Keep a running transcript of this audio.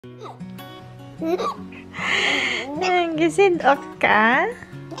Gisidok ka?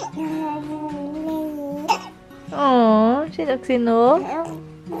 Oh, sinok-sinok?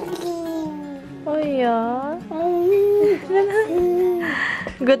 Oh, yeah.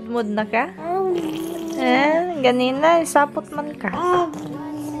 Good mood na ka? Ganina, sapot man ka.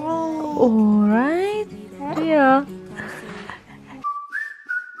 Alright. Yeah.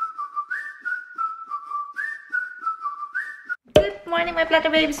 Good morning, my platter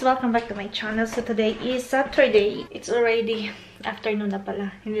babes. Welcome back to my channel. So today is Saturday. It's already afternoon na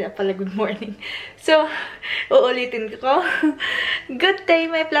pala. Hindi na pala good morning. So, uulitin ko. Good day,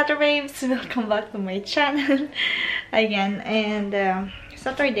 my platter babes. Welcome back to my channel. Again, and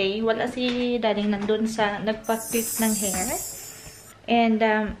Saturday, wala si Daddy nandun sa nagpa-clip ng hair. And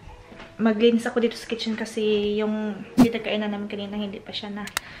maglinis ako dito sa kitchen kasi yung pinagkainan namin kanina hindi pa siya na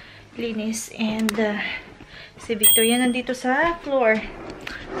linis. And si Victoria nandito sa floor.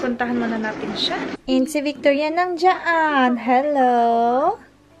 Puntahan muna natin siya. And si Victoria nandiyan. Hello!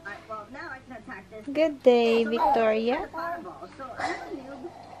 Good day, Victoria.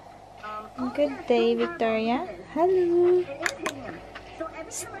 Good day, Victoria. Hello!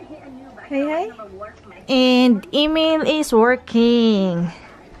 Hi, hi. And email is working.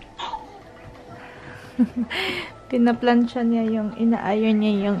 Pinaplansya niya yung, ina-iron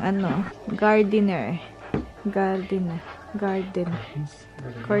niya yung ano, garden.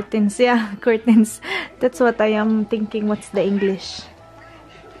 Curtains, yeah, curtains. That's what I am thinking. What's the English?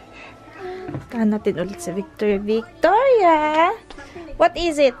 Tahan natin ulit si Victoria. Victoria! What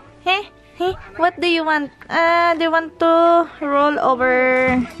is it? Hey? Hey? What do you want? Do you want to roll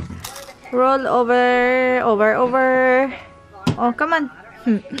over? Roll over. Oh, come on.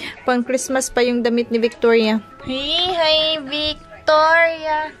 Pang Christmas pa yung damit ni Victoria. Hey, hi,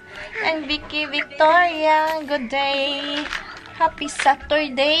 Victoria. And Vicky Victoria. Good day. Happy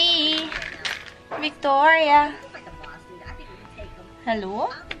Saturday. Victoria.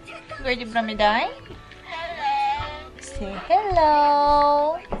 Hello? Ready, Bramiday? Hello. Say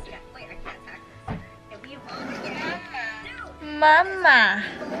hello. Mama.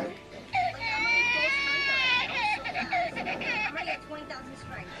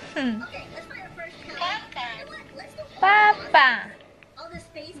 Papa.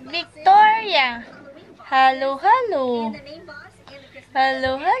 Victoria. Hello, hello.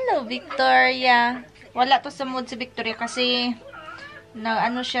 Hello, hello, Victoria. Wala to sa mood si Victoria kasi na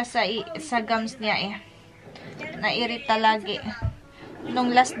ano siya sa gums niya eh. Nairita lagi.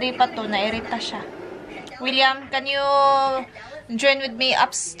 Nung last day pa to, nairita siya. William, can you join with me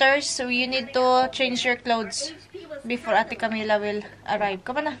upstairs? So you need to change your clothes before Ate Camila will arrive.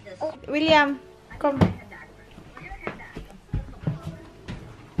 Come on na. William, come.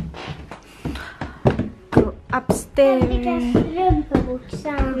 Go upstairs.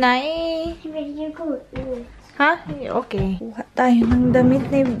 Nay. Ha? Okay. Kuha tayo ng damit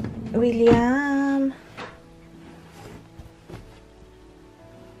ni William.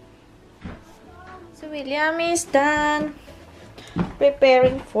 So William is done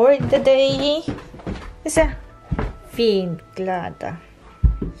preparing for the day. Isa. Finklada.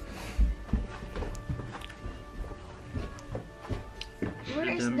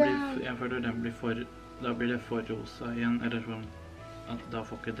 Where is the... Jeg føler den blir for... Da blir det for rosa igjen, eller sånn at da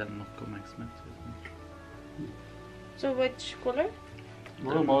får ikke den nok oppmerksomhet. So which color? Du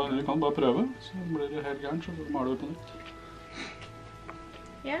kan bare prøve, så blir det helt gærent, så maler du på nytt.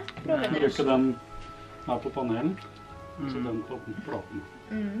 Ja, prøv det. Bruker den her på panelen, så den på platen.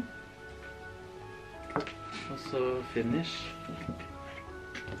 Og så finish.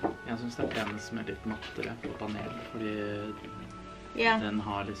 Jeg synes det er penest med litt mattere på panel, fordi den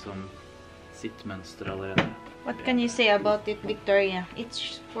har liksom sitt mønster allerede. What can you say about it, Victoria?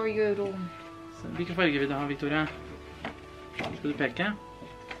 It's for your room. Så, hvilke farger vil du ha, Victoria? Skal du peke?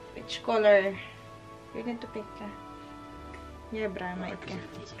 Which color? You're going to pick. Yeah, bra, ikke.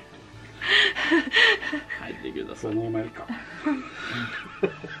 Herregud, altså. Få noe melk,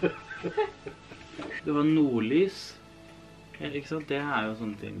 Det var nordlys. Ikke sant? Det er jo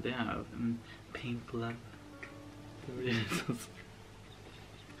sånne ting. Det er jo en pink love. Det blir litt sånn.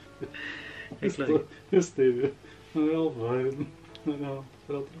 Det styrer. Hva i all verden? Hva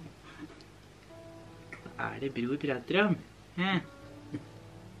prater om? Hva er det bror prater om? Hæ?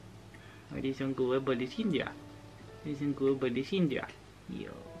 Har de sånn gode bolleskinn, ja? Har de sånn gode bolleskinn, ja?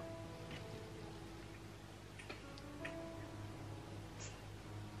 Jo.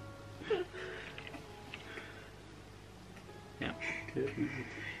 Ja.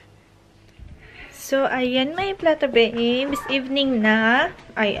 So, ayan may platter babes. Evening na.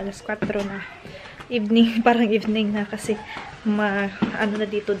 Ay, alas 4 na. Evening, parang evening na kasi ano na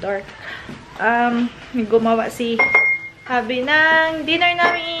dito, dark. Gumawa si Habi ng dinner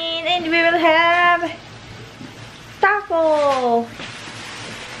namin, and we will have taco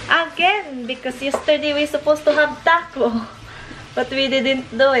again, because yesterday we supposed to have taco, but we didn't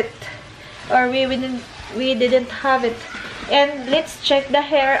do it, or we didn't have it. And let's check the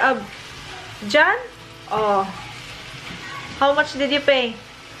hair of John. Oh, how much did you pay?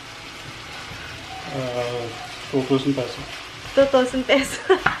 2,000 pesos. 2,000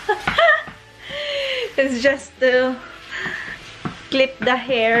 pesos. It's just to clip the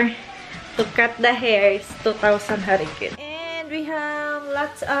hair, to cut the hair. It's 2,000 harikit. And we have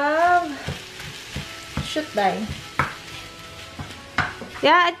lots of shoot dye.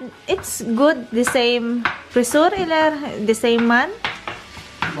 Yeah, it's good. The same frisur, the same man.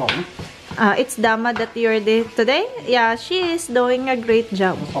 It's Dama that you're today. Yeah, she is doing a great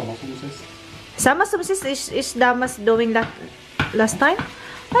job. Sama som sis is Dama's doing that last time.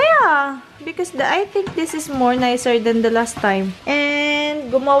 Oh yeah, because I think this is more nicer than the last time.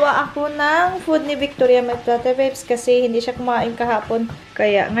 And gumawa ako ng food ni Victoria, my Tata Babes, kasi hindi siya kumain kahapon.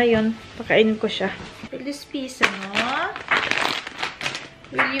 Kaya ngayon, pakainin ko siya. This piece, no?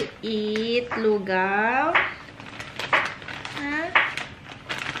 Will you eat lugaw? Huh?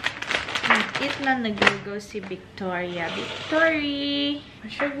 Nag-eat na naglugaw si Victoria. Victoria!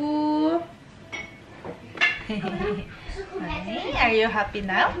 Masyagu! Hey, are you happy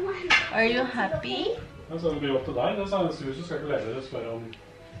now? Are you happy? Så det blir opp til deg. Det er så skal ikke leve det spørre om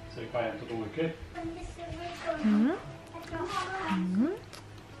ca. 1 til 2 uker.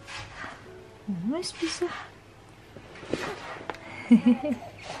 Spise.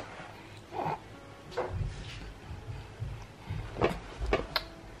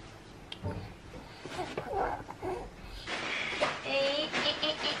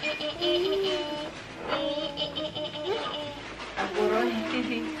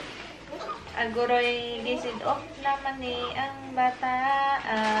 Agoroy gisinok naman ni ang bata.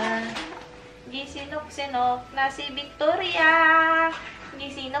 Gisinok-sinok na si Victoria.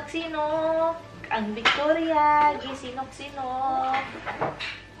 Gisinok-sinok ang Victoria. Gisinok-sinok.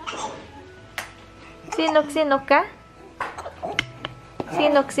 Sinok-sinok ka?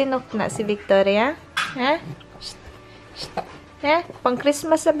 Sinok-sinok na si Victoria? Ha? Ha? Pang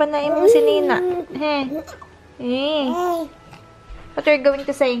Christmas na ba na imong sinina? What are you going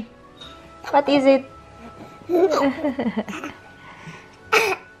to say? What is it?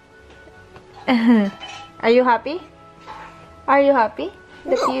 Are you happy? Are you happy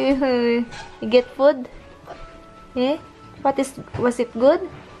that you get food? Was it good?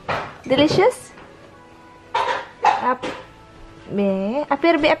 Delicious? Apir.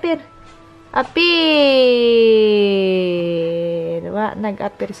 Wa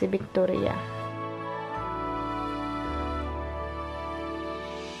nag-apir si Victoria.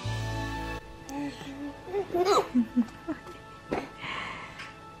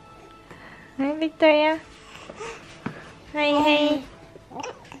 Hi, Victoria. Hey.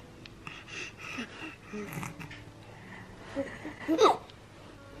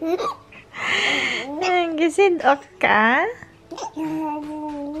 Gisidok ka?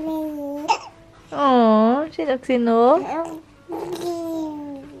 Oh, sinok-sinok?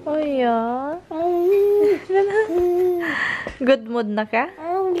 Oh, yeah. Good mood na ka?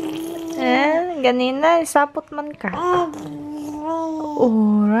 Ganina, sapot man ka.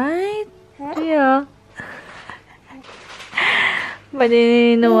 Alright. Yeah.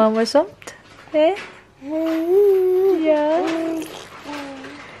 Badi nawa mo somt? Yeah.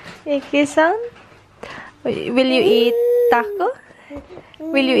 Ikisan? Will you eat taco?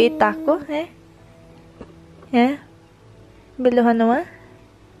 Will you eat taco? Biluhan naman?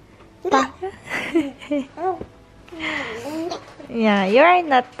 Taco? Yeah, you are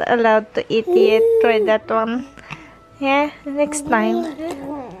not allowed to eat yet. Try that one. Yeah, next time.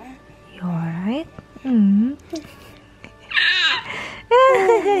 You alright?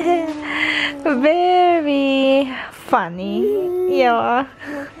 Very funny. Yeah.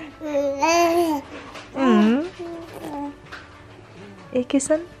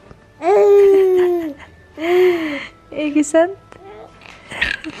 Ikisan? Ikisan?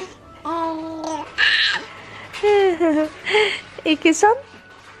 Ikisan?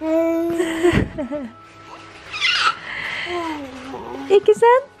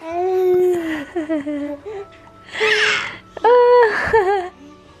 Ikisan?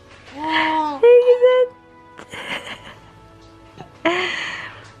 Ikisan?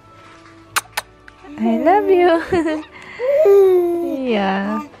 I love you.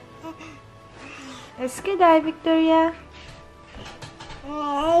 Yeah. Let's go, Victoria.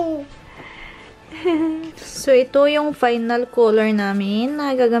 So, ito yung final color namin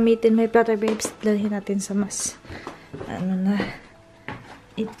na gagamitin. May platter babes. Dalhin natin sa mas. Ano na.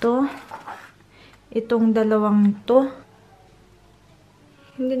 Ito. Itong dalawang to.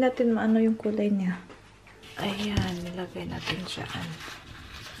 Hindi natin maano yung kulay niya. Ayan. Nilagay natin dyan.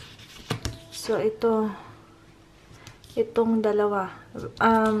 So, ito. Itong dalawa.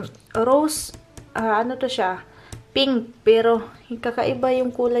 Rose. Ano to siya? Pink. Pero, kakaiba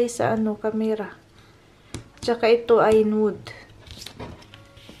yung kulay sa ano, camera. Tsaka ito ay nude.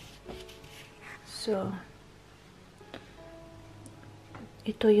 So,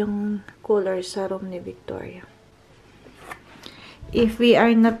 ito yung color sa room ni Victoria. If we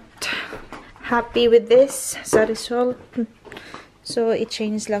are not happy with this sa result, so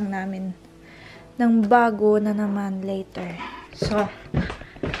i-change lang namin ng bago na naman later. So,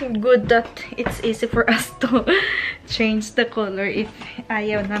 good that it's easy for us to change the color if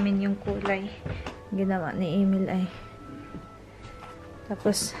ayaw namin yung kulay. Ginawa ni Emil ay.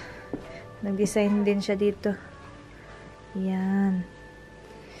 Tapos, nag-design din siya dito. Yan.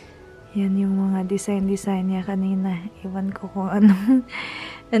 Yan yung mga design niya kanina. Iwan ko kung ano.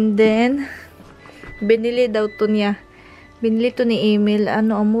 And then, binili daw to niya. Binili to ni Emil.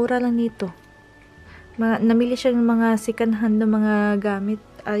 Ano, mura lang nito. Namili siya ng mga second hand na mga gamit.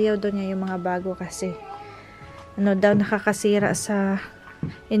 Ayaw daw niya yung mga bago kasi. Ano daw, nakakasira sa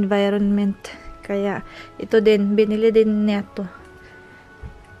environment. Kaya, ito din, binili din niya to.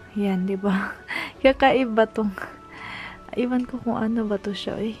 Yan, di ba? Kakaiba tong. Iwan ko kung ano ba to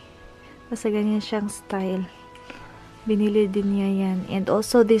siya, eh. Basta ganyan siyang style. Binili din niya yan. And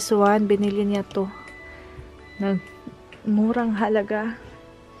also, this one, binili niya to. Murang halaga.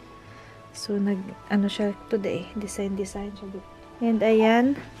 So, ano siya today? Design siya dito. And,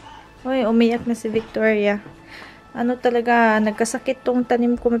 ayan. Uy, umiyak na si Victoria. Ano talaga, nagkasakit tong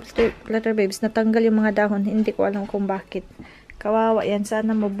tanim ko, platter babes. Natanggal yung mga dahon. Hindi ko alam kung bakit. Kawawa yan.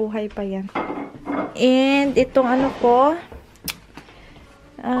 Sana mabuhay pa yan. And, itong ano ko,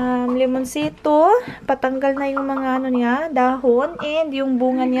 limonsito. Patanggal na yung mga ano niya, dahon. And, yung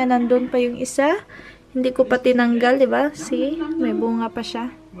bunga niya, nandun pa yung isa. Hindi ko pa tinanggal, diba? See? May bunga pa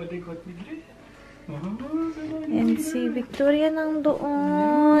siya. And si Victoria nang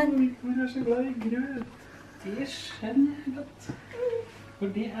doon. Det kjenner godt. For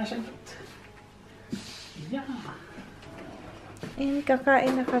det så godt. Ja. And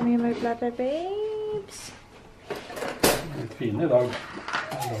kakain na kami, my platter babes. Litt fine i dag.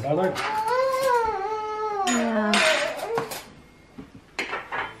 Lørdag. Yeah.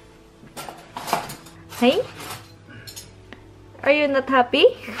 Hey? Are you not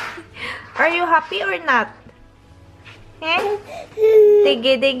happy? Are you happy or not? Eh?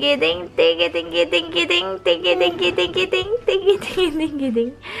 Tigi-digi-ding, tigi-digi-ding-ding, tigi-digi-ding-ding,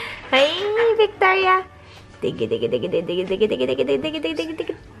 tigi-digi-ding-ding. Hi, Victoria.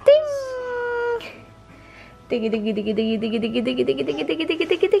 Tigi-digi-digi-digi-digi-digi-digi-digi-digi-digi-digi-ding.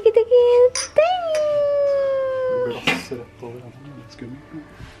 Tigi-digi-digi-digi-digi-digi-digi-digi-digi-digi-digi-digi-ding. Glass rett over den. Skummelt.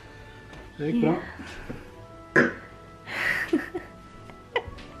 Det gikk bra.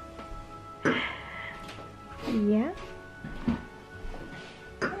 Yeah.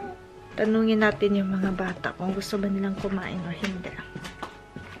 Tanungin natin yung mga bata kung gusto ba nilang kumain o hindi.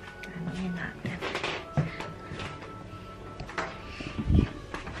 Tanungin natin.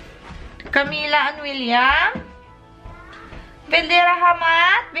 Camila and William? Beldera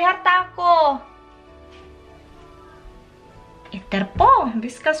Hamat? Biharta ko. Iter po.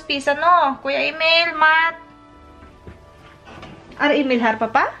 Biskas pisa no. Kuya Emil, Mat. Ar Emil har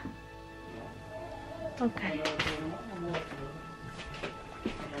papa? Okay.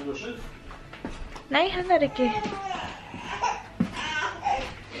 Nej, han är det.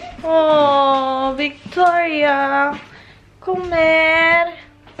 Åh, Victoria. Kom här.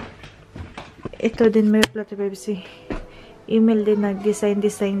 Ito din may platter babes si Emil din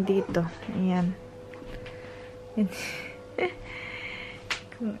nag-design dito. Ayan.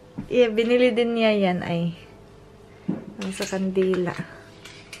 Yeah, binili din niya yan ay sa kandila.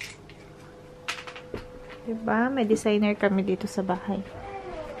 Diba? May designer kami dito sa bahay.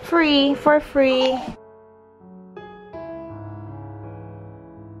 Free, for free.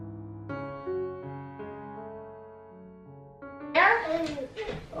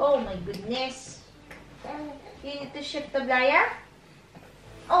 Oh my goodness. You need to shift the blaya?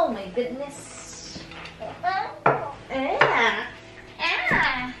 Oh my goodness.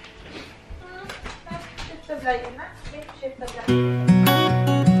 Shift the blaya na. Shift the blaya.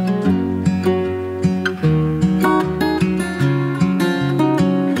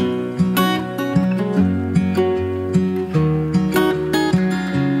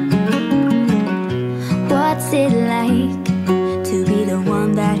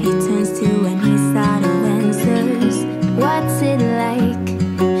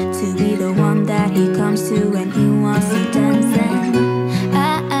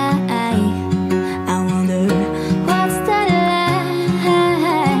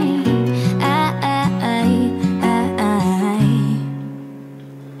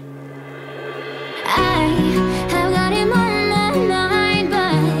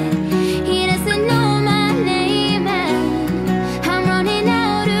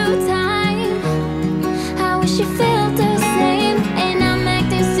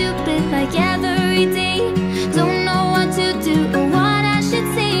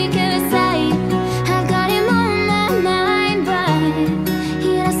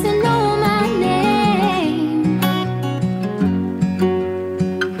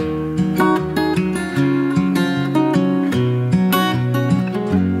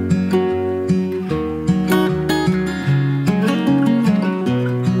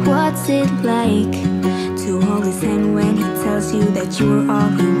 what's it like to hold his hand when he tells you that you're all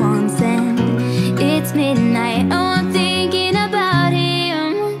he wants. And it's midnight, oh, I'm thinking about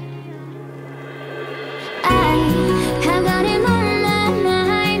him. I have got him on my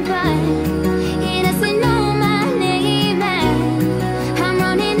mind, but he doesn't know my name, and I'm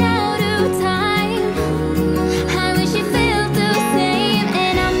running out of time. I wish you felt the same,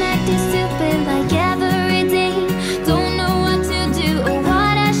 and I'm acting stupid like every day. Don't know what to do or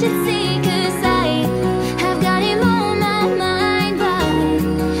what I should say, 'cause I have got him on my mind, but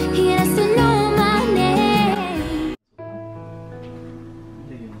he doesn't know my name.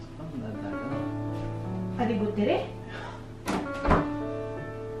 Aligot dire?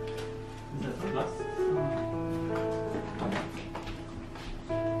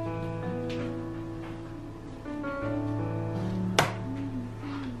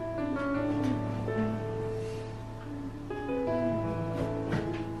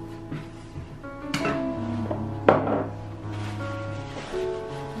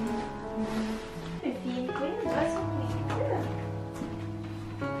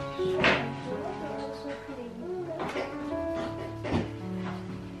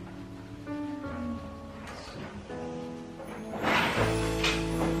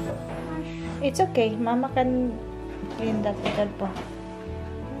 It's okay. Mama can clean that po.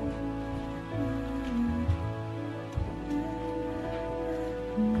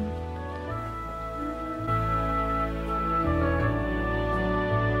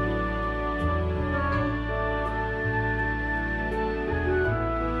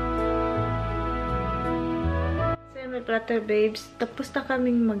 So, may platter, babes. Tapos na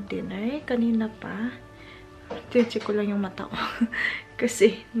kaming mag-dinner. Kanina pa. Check ko lang yung mata ko.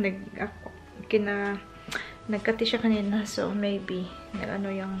 Kasi, nagkati siya kanina, so maybe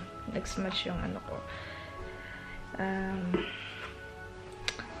nag-smudge yung ko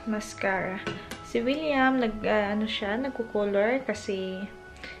mascara. Si William nagko-color kasi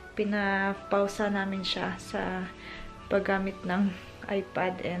pinapausa namin siya sa paggamit ng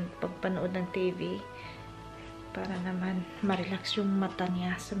iPad and pagpanood ng TV para naman ma-relax yung mata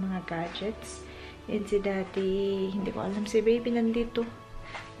niya sa mga gadgets. And si Daddy, hindi ko alam, si baby nandito.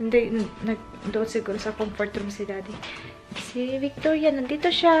 Hindi, doon siguro sa comfort room si Daddy. Si Victoria, nandito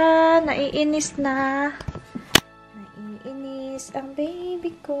siya. Naiinis na. Naiinis ang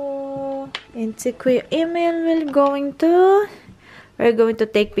baby ko. And si Kuya Emil we're going to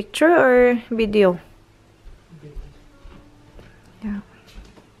take picture or video? Yeah.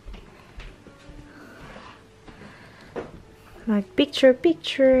 Mag-picture.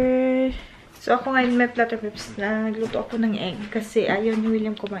 So, ako ngayon may platter, babes, na nagluto ako ng egg kasi ayaw ni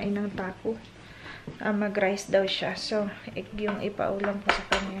William kumain ng taco. Mag-rice daw siya. So, egg yung ipaulam ko sa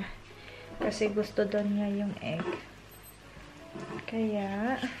kanya. Kasi gusto doon niya yung egg.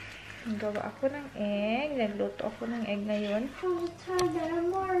 Kaya, gawa ako ng egg. Nagluto ako ng egg ngayon.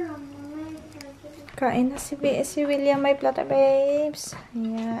 Kain na si William, may platter, babes.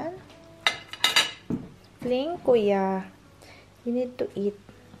 Ayan. Fling, kuya. You need to eat.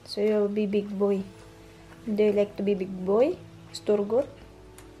 So, you'll be big boy. Do you like to be big boy? Storgot?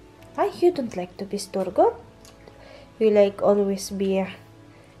 Ay, you don't like to be storgot? You like always be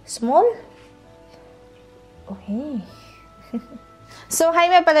small? Okay. So, hi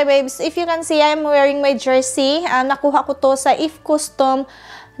mga pala babes. If you can see, I'm wearing my jersey. Nakuha ko to sa If Custom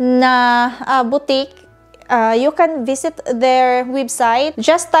na boutique. You can visit their website.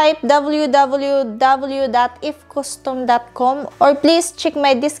 Just type www.ifcustom.com or please check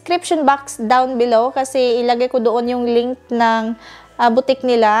my description box down below kasi ilagay ko doon yung link ng boutique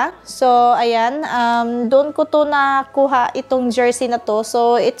nila. So, ayan. Doon ko to nakuha itong jersey na to.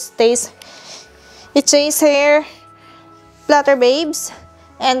 So, it says here, Platter Babes.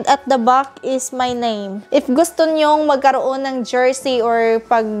 And at the back is my name. If gusto nyong magkaroon ng jersey or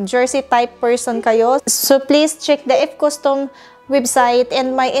pag jersey type person kayo, so please check the If Custom website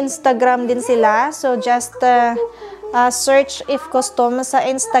and my Instagram din sila. So just search If Custom sa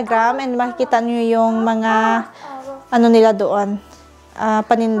Instagram and makikita nyo yung mga nila doon,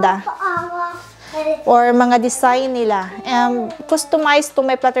 paninda or mga design nila. Customized to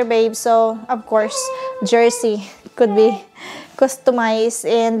my Platter Babe. So of course, jersey could be customized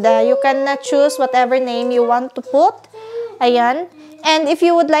and you can choose whatever name you want to put. Ayan. And if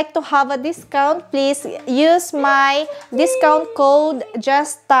you would like to have a discount, please use my discount code.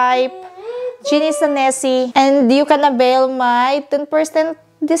 Just type Ginessa Nessy and you can avail my 10%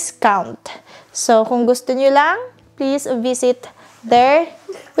 discount. So, kung gusto nyo lang, please visit their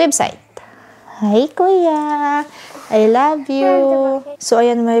website. Hi, Kuya! I love you! So,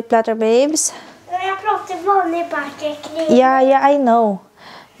 ayan my Platter Babes. Jag pratar vanlig backekning. Yeah, I know.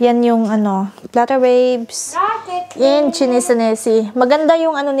 Yan yung ano, Platter Babes in Ginessa Nessy. Maganda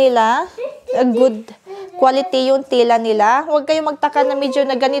yung ano nila. A good quality yung tela nila. Huwag kayong magtaka na medyo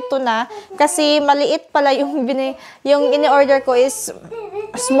na ganito na. Kasi maliit pala yung ini-order ko is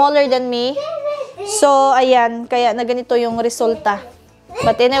smaller than me. So, ayan. Kaya na ganito yung resulta.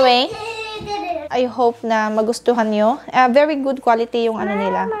 But anyway, I hope na magustuhan nyo. Very good quality yung ano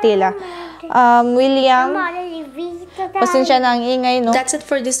nila, tela. William, pasensya na ang ingay, no? That's it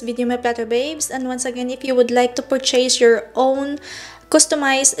for this video, my Platter Babes. And once again, if you would like to purchase your own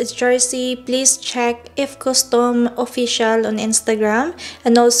customized jersey, please check If Custom Official on Instagram.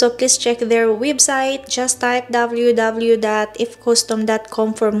 And also, please check their website. Just type www.ifcustom.com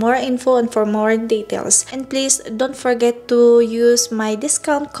for more info and for more details. And please don't forget to use my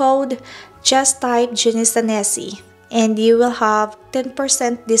discount code. Just type Ginessa Nessy and you will have 10%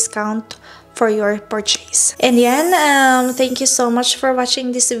 discount for your purchase. And yan, thank you so much for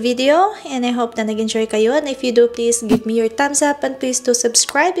watching this video and I hope na nag-enjoy kayo. And if you do, please give me your thumbs up and please do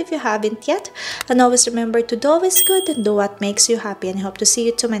subscribe if you haven't yet. And always remember to do always good and do what makes you happy. And I hope to see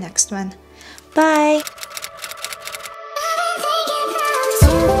you to my next one. Bye!